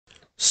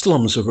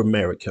Slums of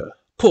America,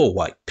 poor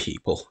white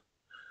people.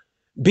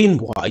 Being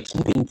white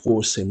and being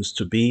poor seems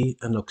to be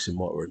an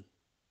oxymoron.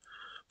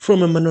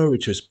 From a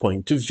minority's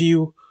point of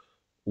view,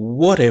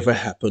 whatever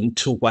happened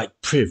to white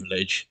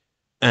privilege?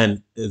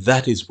 And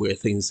that is where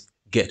things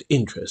get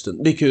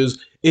interesting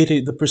because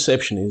the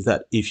perception is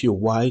that if you're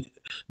white,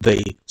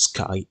 the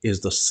sky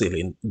is the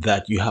ceiling,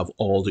 that you have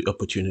all the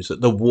opportunities,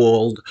 that the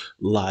world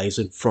lies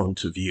in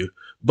front of you.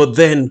 But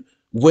then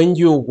when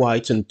you're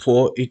white and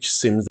poor, it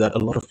seems that a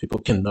lot of people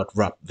cannot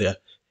wrap their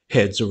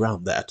heads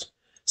around that.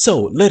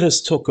 So let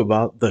us talk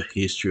about the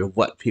history of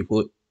white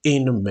people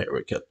in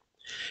America.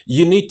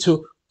 You need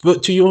to,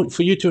 but to you,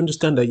 for you to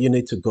understand that, you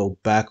need to go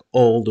back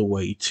all the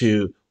way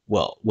to,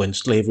 well, when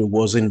slavery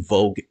was in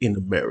vogue in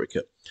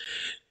America.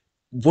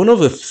 One of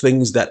the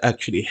things that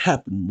actually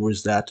happened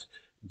was that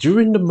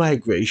during the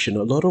migration,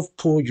 a lot of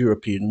poor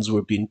Europeans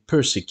were being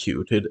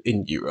persecuted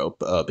in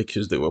Europe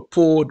because they were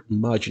poor,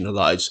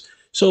 marginalized.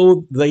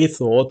 So they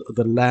thought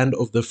the land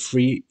of the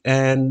free,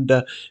 and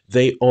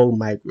they all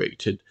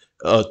migrated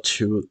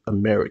to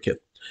America.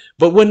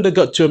 But when they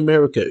got to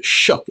America,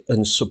 shock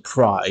and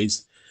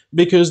surprise,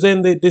 because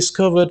then they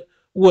discovered,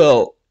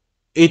 well,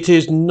 it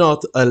is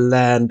not a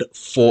land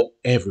for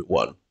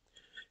everyone.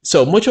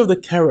 So much of the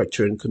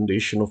character and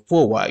condition of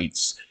poor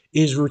whites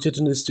is rooted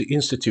in this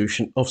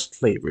institution of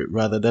slavery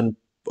rather than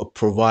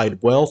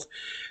provide wealth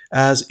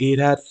as it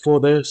had for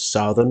the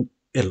southern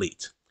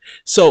elite.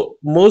 So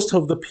most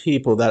of the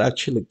people that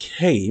actually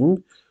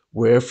came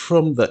were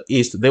from the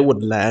east. They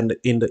would land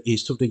in the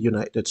east of the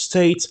United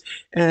States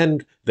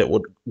and they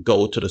would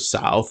go to the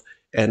south.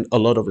 And a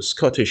lot of the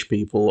Scottish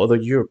people, other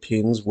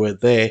Europeans were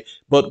there.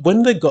 But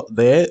when they got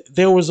there,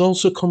 there was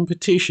also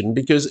competition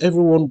because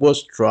everyone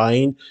was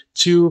trying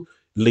to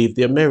live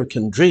the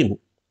American dream.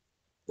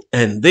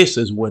 And this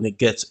is when it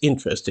gets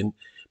interesting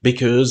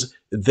because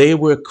they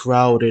were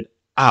crowded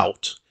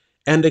out.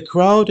 And the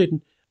crowded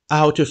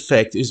out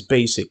effect is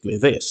basically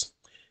this.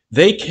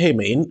 They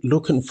came in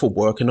looking for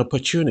work and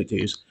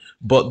opportunities,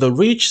 but the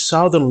rich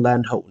southern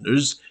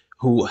landowners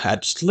who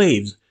had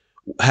slaves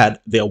had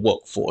their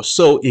workforce.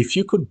 So if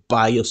you could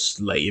buy a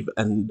slave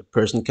and the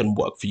person can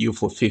work for you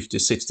for 50,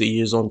 60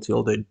 years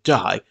until they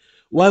die,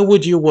 why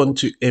would you want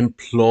to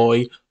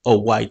employ a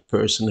white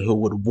person who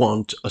would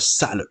want a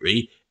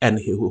salary and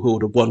who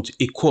would want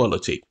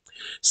equality?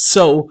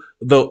 So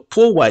the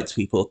poor white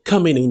people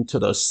coming into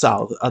the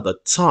South at the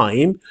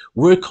time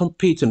were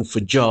competing for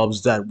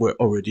jobs that were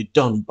already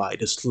done by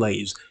the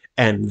slaves,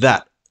 and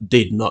that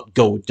did not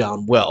go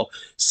down well.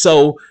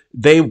 So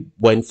they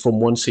went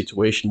from one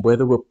situation where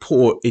they were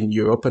poor in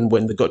Europe, and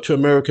when they got to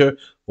America,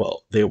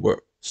 well, they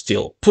were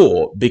still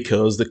poor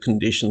because the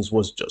conditions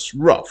was just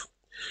rough.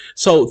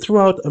 So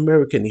throughout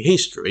American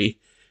history,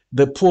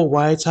 the poor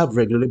whites have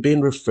regularly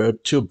been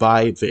referred to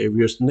by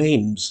various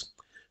names.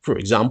 For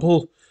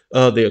example,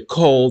 they're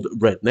called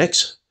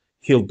rednecks,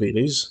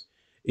 hillbillies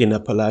in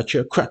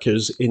Appalachia,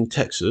 crackers in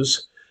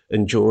Texas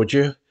and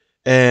Georgia,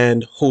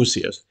 and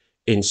hosiers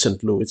in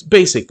St. Louis.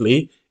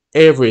 Basically,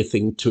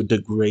 everything to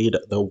degrade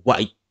the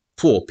white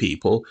poor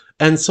people,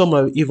 and some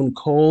are even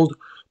called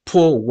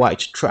poor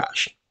white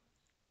trash.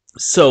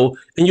 So,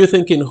 and you're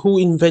thinking, who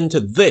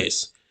invented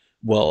this?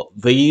 Well,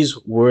 these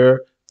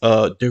were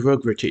a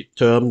derogatory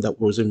term that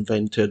was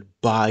invented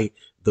by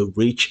the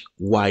rich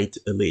white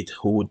elite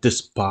who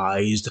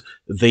despised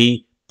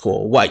the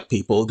poor white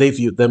people. They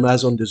viewed them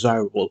as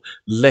undesirable,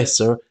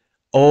 lesser,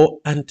 or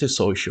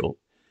antisocial.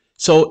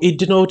 So it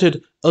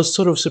denoted a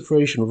sort of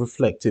separation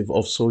reflective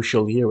of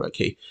social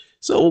hierarchy.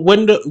 So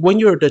when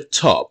you're at the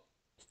top,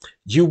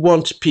 you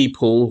want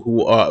people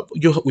who are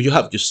you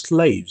have your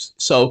slaves.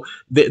 So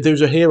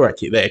there's a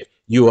hierarchy there.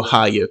 You are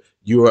higher,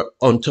 you are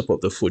on top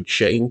of the food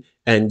chain,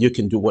 and you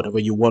can do whatever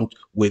you want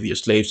with your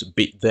slaves,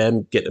 beat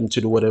them, get them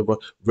to do whatever,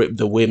 rape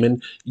the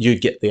women. You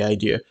get the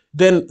idea.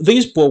 Then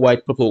these poor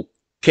white people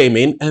came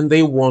in and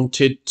they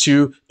wanted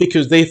to,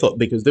 because they thought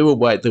because they were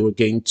white they were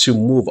going to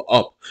move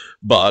up,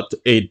 but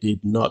it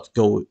did not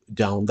go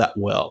down that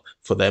well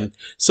for them.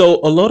 So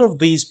a lot of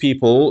these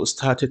people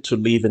started to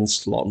live in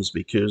slums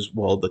because,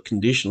 well, the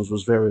conditions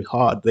was very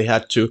hard. They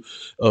had to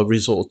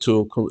resort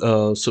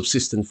to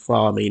subsistence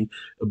farming,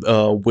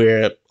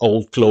 wear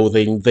old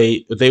clothing.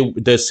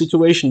 Their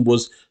situation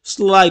was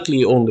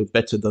slightly only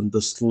better than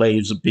the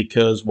slaves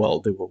because, well,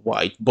 they were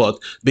white, but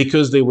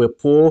because they were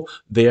poor,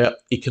 their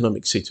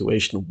economic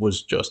situation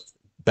was just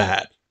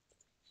bad.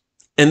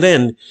 And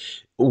then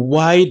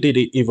why did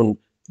it even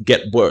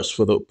get worse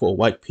for the poor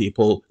white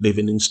people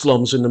living in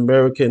slums in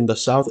America in the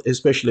South,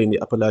 especially in the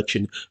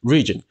Appalachian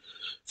region?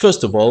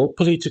 First of all,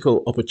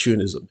 political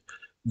opportunism.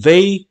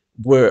 They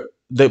were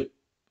the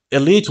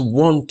elite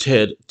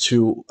wanted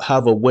to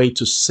have a way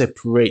to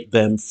separate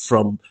them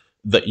from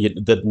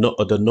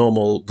the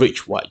normal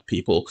rich white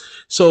people.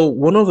 So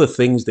one of the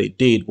things they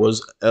did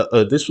was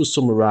this was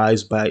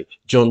summarized by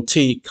John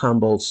T.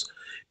 Campbell's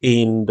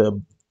in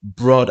the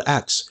Broad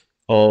Acts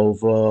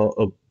of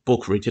a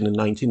book written in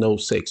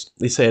 1906.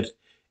 He said,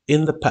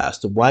 in the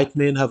past, the white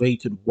men have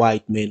hated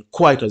white men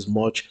quite as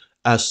much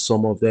as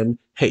some of them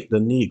hate the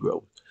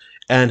Negro.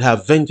 and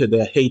have vented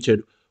their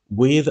hatred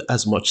with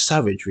as much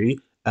savagery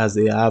as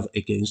they have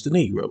against the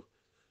Negro.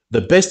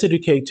 The best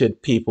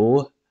educated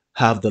people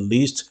have the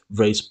least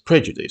race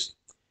prejudice.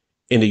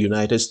 In the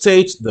United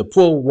States, the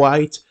poor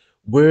white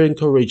were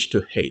encouraged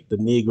to hate the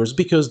Negroes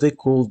because they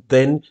could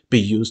then be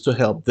used to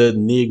help the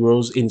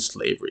Negroes in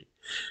slavery.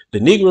 The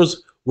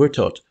Negroes were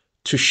taught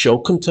to show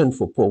contempt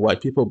for poor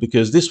white people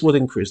because this would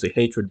increase the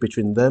hatred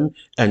between them,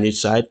 and each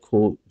side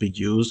could be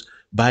used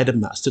by the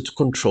master to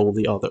control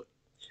the other.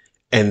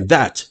 And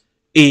that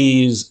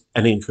is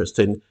an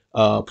interesting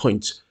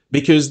point,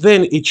 because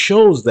then it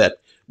shows that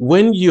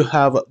when you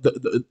have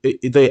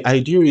the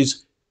idea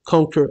is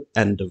conquer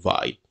and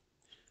divide.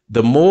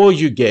 The more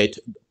you get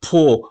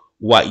poor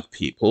white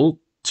people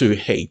to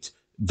hate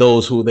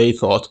those who they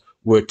thought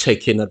were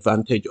taking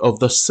advantage of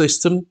the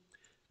system,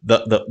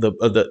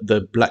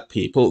 the black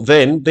people,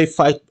 then they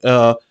fight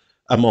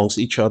amongst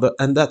each other,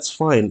 and that's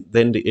fine.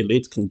 Then the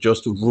elite can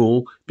just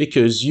rule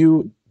because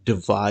you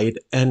divide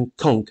and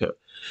conquer.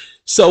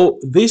 So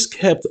this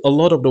kept a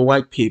lot of the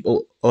white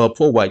people,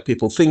 poor white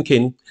people,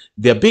 thinking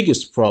their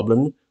biggest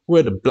problem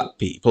were the black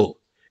people.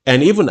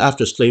 And even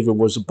after slavery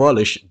was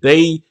abolished,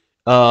 they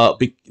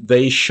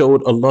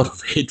showed a lot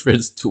of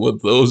hatred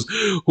toward those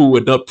who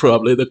were not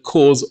probably the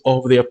cause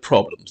of their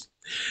problems.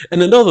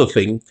 And another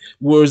thing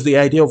was the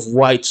idea of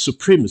white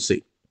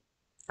supremacy,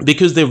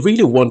 because they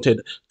really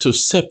wanted to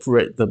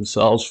separate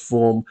themselves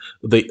from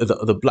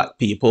the black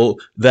people,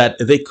 that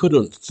they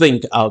couldn't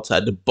think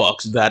outside the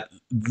box, that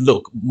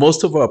look,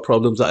 most of our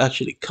problems are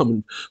actually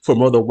coming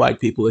from other white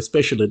people,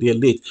 especially the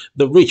elite,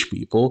 the rich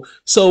people.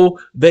 So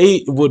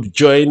they would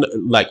join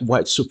like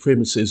white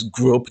supremacist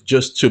group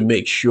just to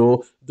make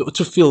sure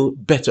to feel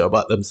better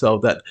about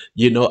themselves, that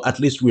at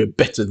least we're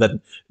better than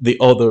the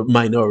other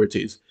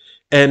minorities.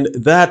 And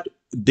that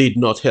did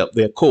not help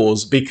their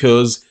cause,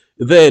 because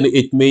then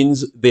it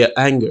means their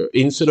anger,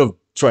 instead of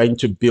trying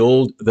to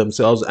build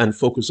themselves and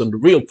focus on the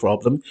real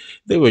problem,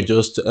 they were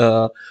just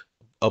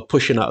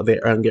pushing out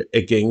their anger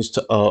against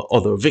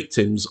other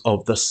victims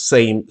of the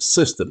same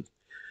system.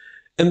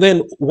 And then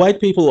white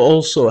people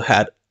also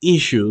had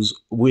issues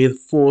with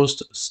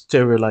forced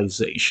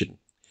sterilization.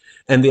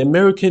 And the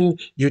American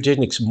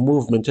eugenics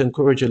movement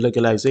encouraged the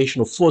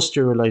legalization of forced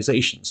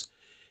sterilizations.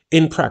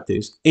 In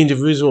practice,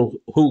 individuals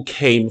who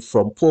came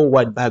from poor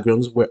white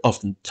backgrounds were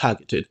often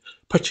targeted,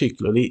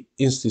 particularly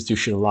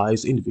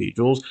institutionalized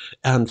individuals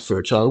and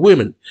fertile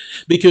women,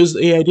 because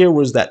the idea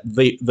was that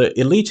the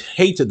elite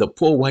hated the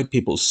poor white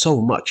people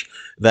so much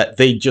that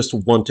they just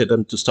wanted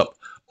them to stop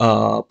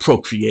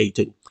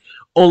procreating.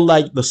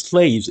 Unlike the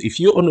slaves, if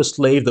you own a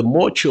slave, the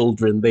more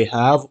children they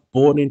have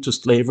born into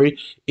slavery,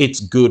 it's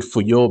good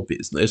for your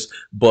business.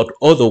 But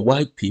other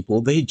white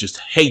people, they just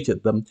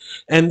hated them.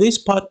 And this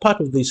part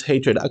of this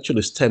hatred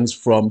actually stems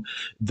from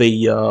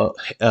the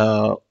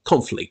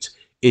conflict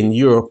in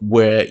Europe,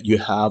 where you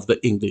have the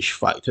English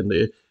fight and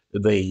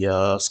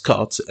the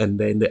Scots, and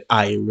then the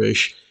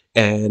Irish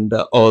and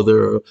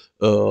other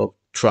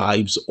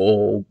tribes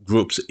or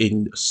groups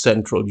in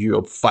Central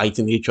Europe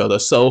fighting each other.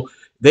 So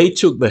they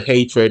took the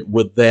hatred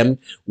with them.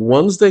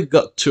 Once they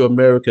got to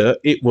America,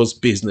 it was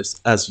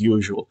business as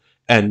usual,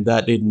 and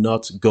that did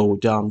not go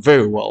down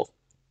very well.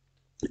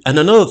 And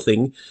another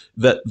thing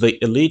that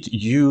the elite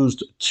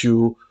used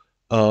to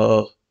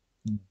uh,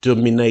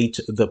 dominate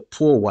the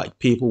poor white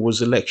people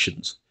was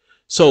elections.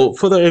 So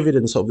further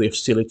evidence of the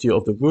hostility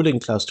of the ruling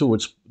class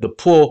towards the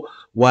poor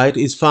white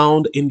is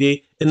found in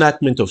the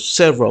enactment of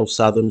several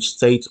southern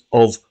states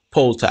of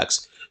poll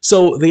tax.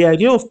 So the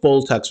idea of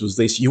poll tax was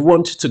this: you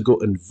wanted to go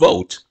and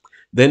vote,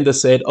 then they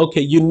said,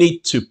 okay, you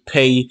need to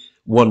pay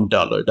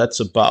 $1. That's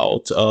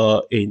about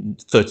in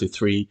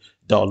 $33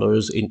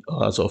 in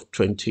as of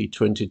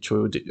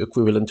 2022, the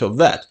equivalent of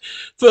that.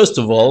 First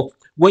of all,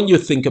 when you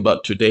think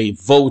about today,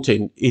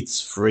 voting,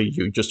 it's free.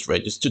 You just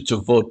register to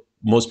vote.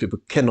 Most people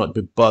cannot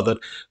be bothered.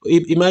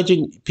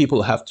 Imagine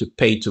people have to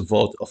pay to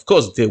vote. Of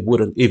course, they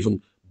wouldn't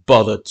even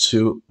bother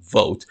to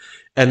vote.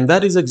 And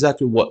that is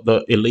exactly what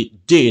the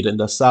elite did in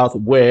the South,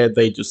 where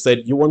they just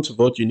said, you want to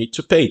vote, you need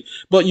to pay.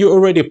 But you're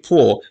already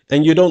poor,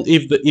 and you don't,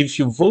 if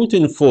you're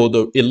voting for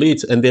the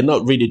elite and they're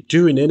not really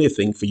doing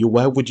anything for you,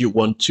 why would you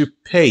want to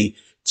pay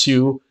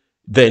to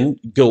then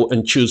go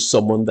and choose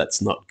someone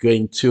that's not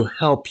going to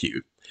help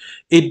you?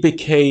 It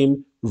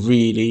became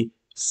really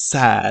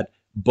sad,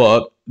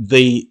 but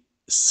the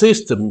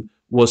system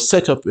was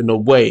set up in a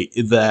way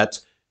that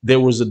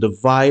there was a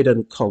divide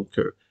and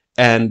conquer,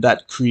 and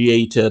that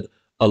created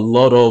a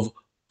lot of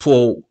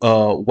poor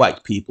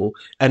white people.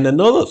 And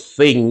another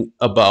thing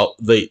about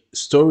the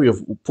story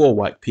of poor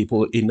white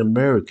people in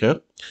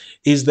America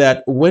is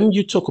that when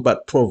you talk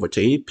about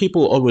poverty,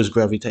 people always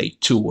gravitate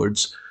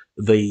towards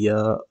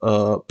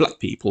the black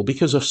people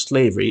because of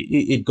slavery.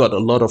 It got a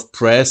lot of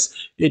press,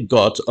 it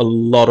got a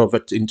lot of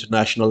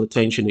international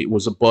attention. It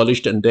was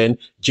abolished, and then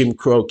Jim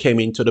Crow came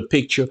into the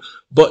picture.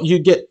 But you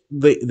get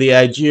the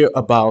idea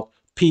about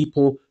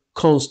people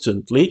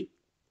constantly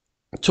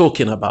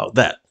talking about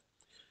that.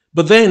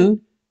 But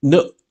then,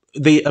 no,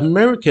 the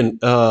American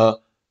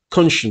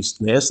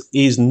consciousness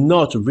is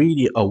not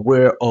really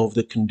aware of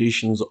the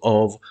conditions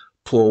of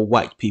poor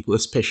white people,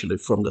 especially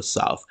from the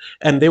South.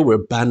 And they were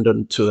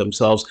abandoned to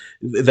themselves.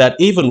 That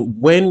even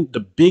when the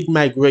big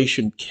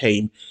migration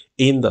came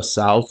in the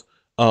South,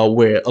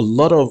 where a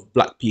lot of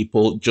black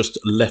people just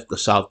left the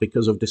South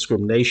because of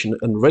discrimination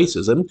and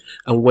racism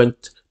and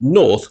went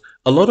north,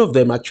 a lot of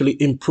them actually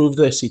improved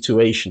their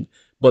situation.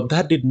 But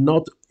that did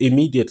not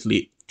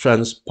immediately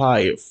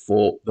transpire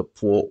for the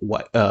poor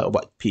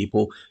white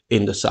people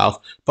in the South,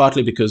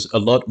 partly because a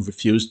lot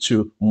refused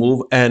to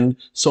move and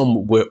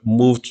some were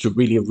moved to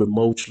really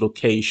remote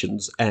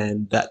locations,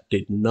 and that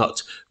did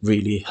not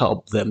really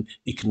help them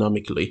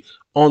economically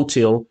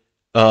until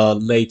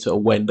later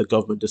when the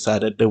government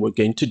decided they were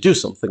going to do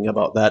something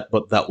about that,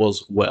 but that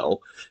was well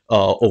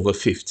over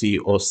 50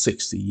 or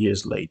 60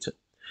 years later.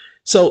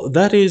 So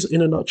that is,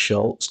 in a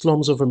nutshell,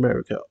 Slums of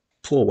America,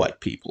 poor white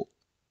people.